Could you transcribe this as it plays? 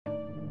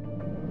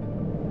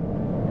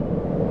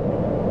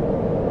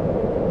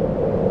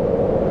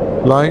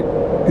Light,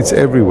 it's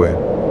everywhere.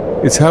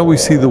 It's how we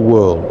see the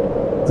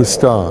world, the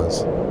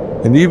stars,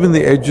 and even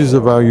the edges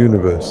of our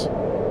universe.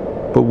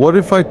 But what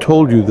if I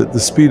told you that the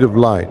speed of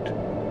light,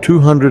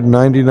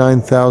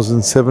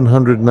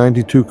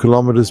 299,792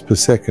 kilometers per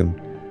second,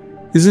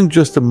 isn't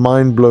just a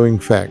mind-blowing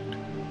fact,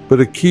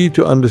 but a key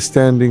to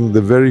understanding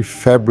the very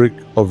fabric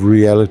of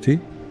reality?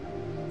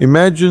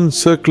 Imagine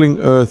circling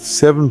Earth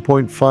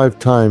 7.5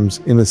 times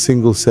in a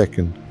single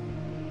second.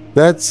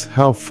 That's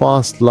how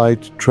fast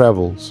light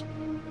travels.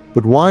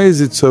 But why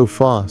is it so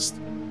fast?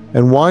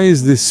 And why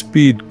is this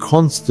speed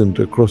constant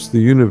across the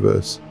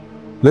universe?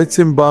 Let's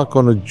embark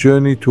on a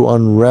journey to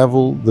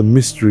unravel the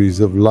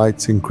mysteries of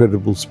light's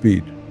incredible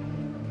speed.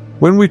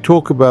 When we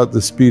talk about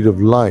the speed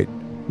of light,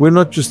 we're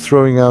not just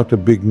throwing out a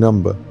big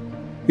number.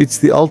 It's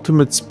the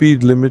ultimate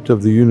speed limit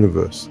of the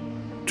universe,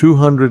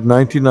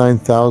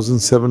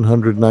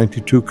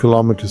 299,792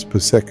 kilometers per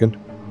second,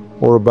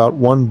 or about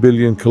 1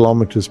 billion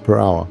kilometers per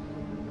hour.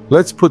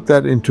 Let's put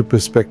that into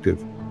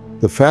perspective.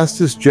 The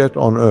fastest jet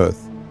on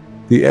Earth,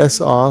 the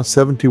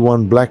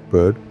SR-71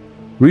 Blackbird,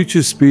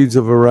 reaches speeds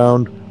of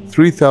around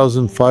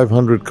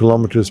 3,500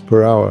 kilometers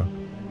per hour.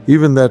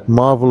 Even that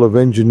marvel of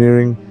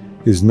engineering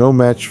is no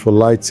match for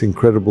light's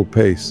incredible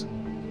pace.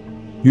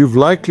 You've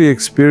likely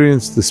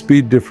experienced the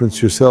speed difference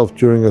yourself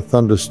during a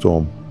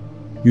thunderstorm.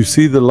 You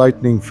see the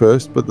lightning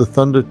first, but the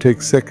thunder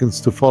takes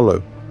seconds to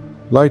follow.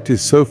 Light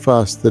is so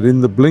fast that in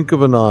the blink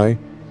of an eye,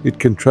 it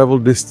can travel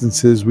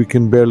distances we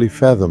can barely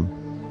fathom.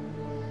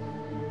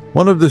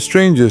 One of the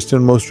strangest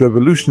and most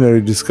revolutionary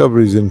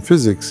discoveries in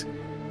physics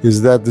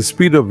is that the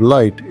speed of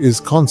light is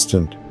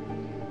constant.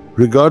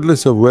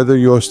 Regardless of whether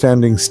you're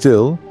standing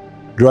still,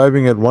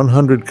 driving at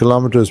 100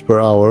 kilometers per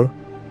hour,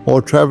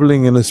 or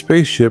traveling in a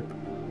spaceship,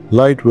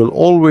 light will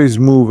always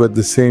move at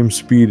the same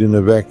speed in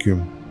a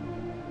vacuum.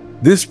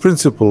 This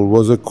principle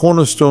was a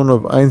cornerstone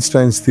of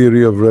Einstein's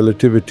theory of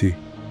relativity.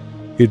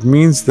 It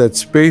means that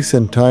space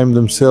and time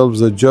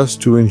themselves adjust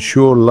to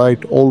ensure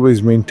light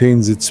always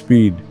maintains its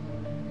speed.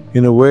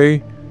 In a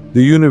way,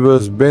 the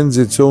universe bends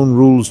its own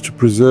rules to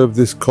preserve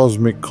this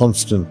cosmic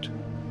constant.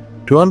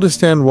 To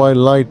understand why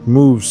light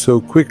moves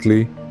so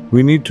quickly,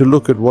 we need to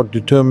look at what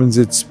determines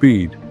its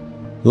speed.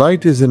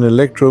 Light is an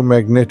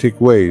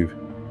electromagnetic wave,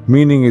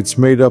 meaning it's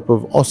made up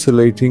of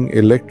oscillating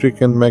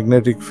electric and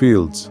magnetic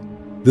fields.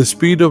 The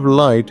speed of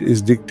light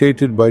is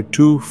dictated by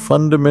two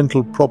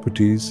fundamental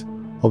properties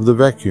of the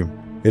vacuum: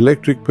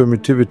 electric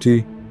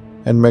permittivity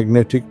and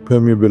magnetic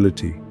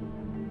permeability.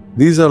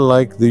 These are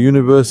like the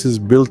universe's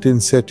built-in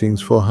settings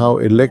for how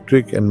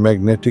electric and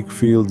magnetic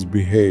fields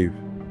behave.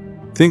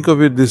 Think of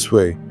it this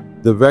way: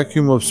 the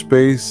vacuum of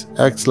space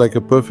acts like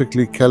a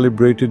perfectly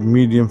calibrated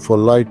medium for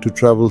light to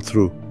travel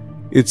through.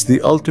 It's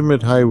the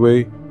ultimate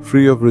highway,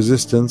 free of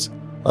resistance,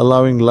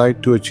 allowing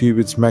light to achieve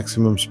its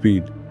maximum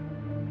speed.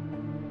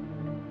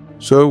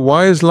 So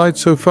why is light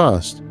so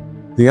fast?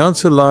 The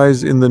answer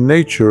lies in the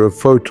nature of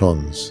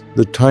photons,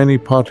 the tiny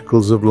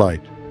particles of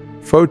light.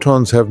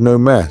 Photons have no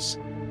mass,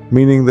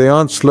 meaning they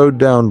aren't slowed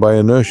down by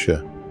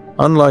inertia.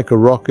 Unlike a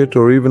rocket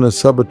or even a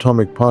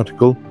subatomic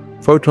particle,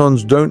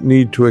 photons don't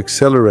need to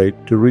accelerate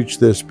to reach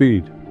their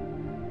speed.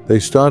 They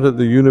start at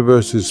the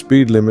universe's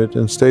speed limit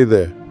and stay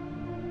there.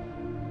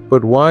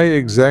 But why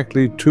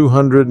exactly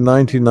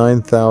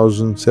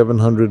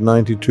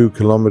 299,792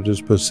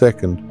 kilometers per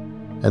second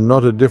and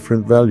not a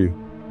different value?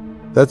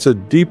 That's a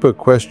deeper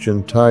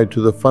question tied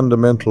to the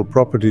fundamental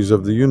properties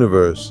of the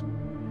universe.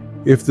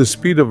 If the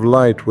speed of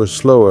light were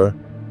slower,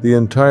 the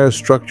entire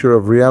structure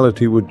of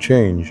reality would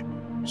change.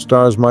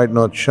 Stars might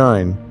not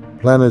shine,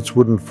 planets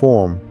wouldn't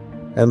form,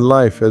 and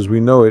life as we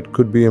know it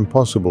could be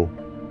impossible.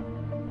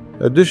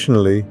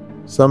 Additionally,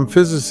 some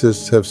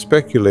physicists have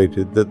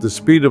speculated that the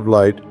speed of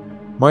light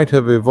might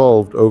have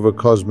evolved over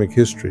cosmic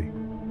history.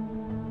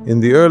 In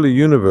the early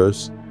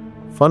universe,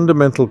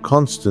 fundamental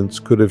constants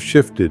could have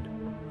shifted,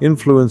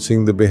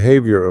 influencing the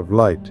behavior of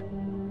light.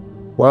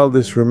 While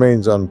this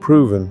remains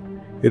unproven,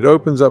 it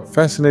opens up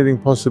fascinating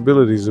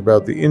possibilities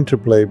about the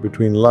interplay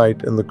between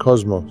light and the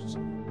cosmos.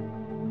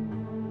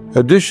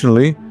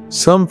 Additionally,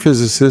 some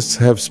physicists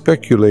have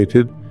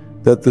speculated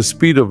that the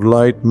speed of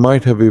light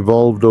might have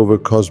evolved over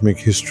cosmic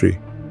history.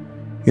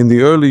 In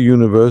the early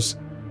universe,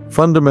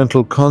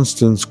 fundamental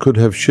constants could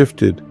have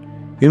shifted,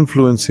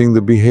 influencing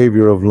the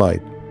behavior of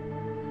light.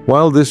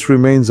 While this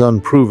remains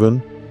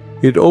unproven,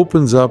 it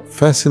opens up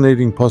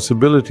fascinating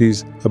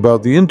possibilities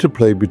about the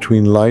interplay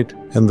between light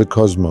and the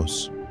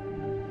cosmos.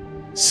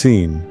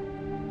 Scene: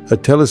 a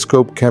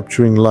telescope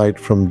capturing light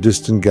from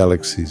distant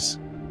galaxies.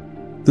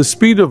 The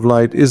speed of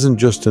light isn't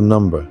just a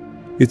number,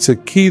 it's a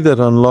key that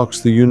unlocks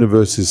the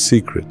universe's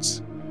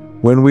secrets.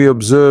 When we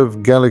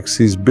observe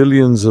galaxies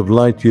billions of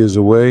light years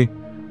away,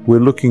 we're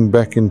looking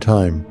back in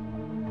time.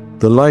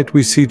 The light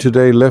we see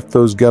today left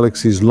those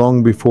galaxies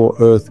long before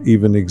Earth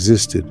even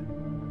existed.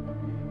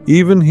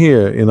 Even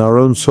here in our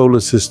own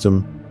solar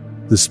system,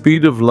 the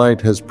speed of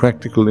light has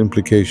practical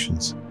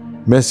implications.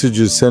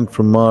 Messages sent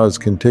from Mars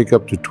can take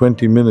up to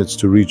 20 minutes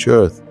to reach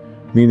Earth,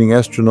 meaning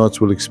astronauts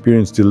will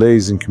experience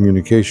delays in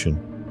communication.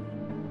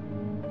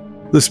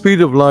 The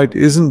speed of light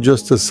isn't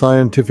just a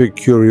scientific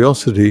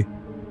curiosity,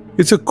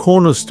 it's a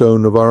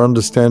cornerstone of our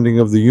understanding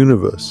of the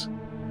universe.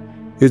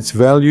 Its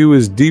value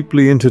is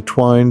deeply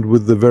intertwined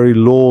with the very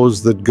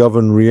laws that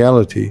govern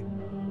reality,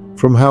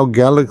 from how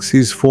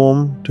galaxies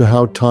form to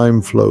how time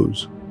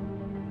flows.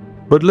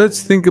 But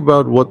let's think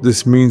about what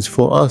this means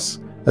for us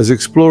as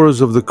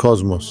explorers of the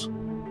cosmos.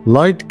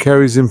 Light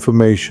carries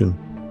information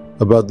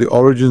about the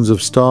origins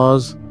of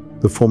stars,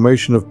 the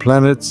formation of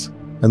planets,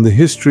 and the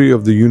history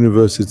of the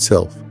universe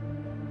itself.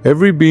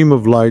 Every beam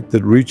of light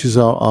that reaches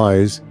our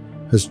eyes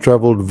has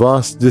traveled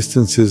vast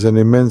distances and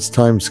immense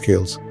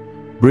timescales,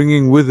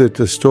 bringing with it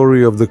a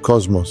story of the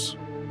cosmos.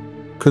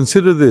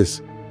 Consider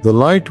this: the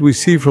light we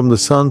see from the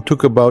sun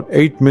took about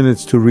 8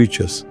 minutes to reach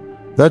us.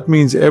 That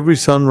means every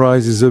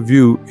sunrise is a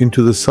view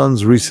into the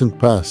sun's recent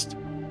past.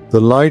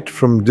 The light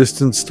from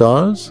distant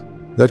stars?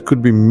 That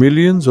could be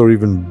millions or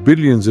even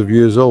billions of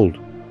years old.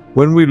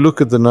 When we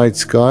look at the night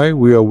sky,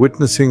 we are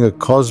witnessing a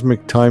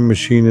cosmic time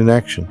machine in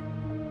action.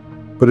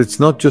 But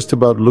it's not just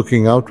about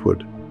looking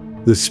outward.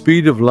 The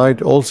speed of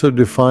light also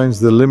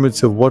defines the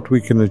limits of what we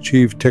can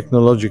achieve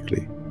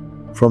technologically.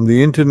 From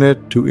the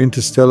internet to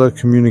interstellar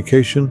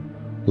communication,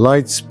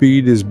 light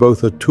speed is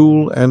both a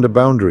tool and a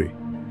boundary.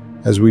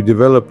 As we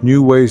develop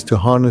new ways to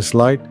harness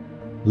light,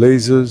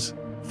 lasers,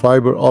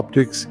 fiber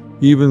optics,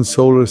 even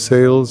solar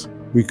sails,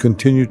 we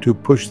continue to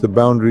push the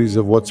boundaries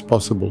of what's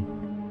possible.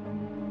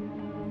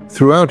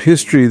 Throughout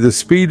history, the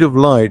speed of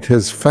light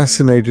has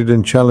fascinated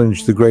and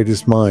challenged the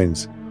greatest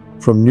minds.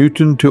 From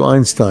Newton to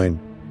Einstein,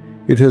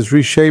 it has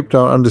reshaped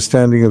our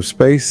understanding of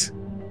space,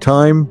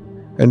 time,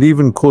 and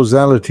even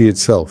causality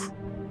itself.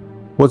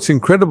 What's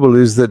incredible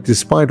is that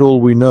despite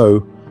all we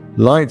know,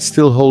 light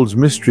still holds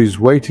mysteries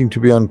waiting to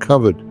be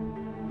uncovered.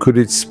 Could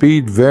its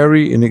speed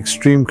vary in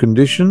extreme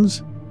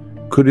conditions?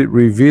 Could it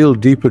reveal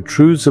deeper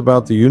truths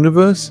about the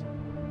universe?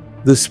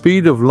 The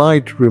speed of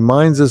light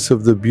reminds us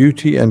of the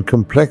beauty and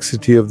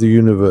complexity of the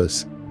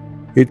universe.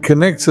 It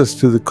connects us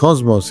to the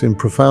cosmos in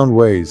profound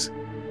ways,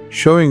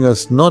 showing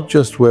us not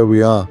just where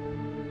we are,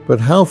 but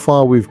how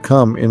far we've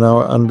come in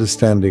our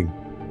understanding.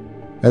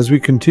 As we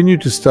continue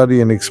to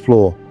study and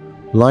explore,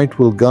 light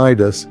will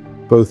guide us,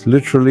 both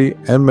literally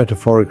and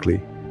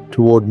metaphorically,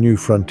 toward new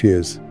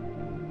frontiers.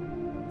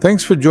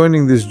 Thanks for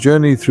joining this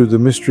journey through the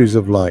mysteries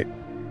of light.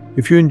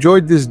 If you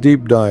enjoyed this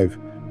deep dive,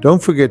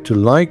 don't forget to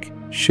like,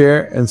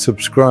 share, and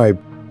subscribe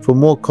for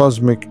more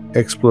cosmic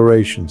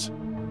explorations.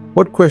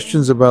 What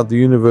questions about the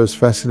universe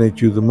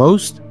fascinate you the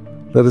most?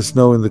 Let us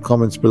know in the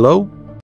comments below.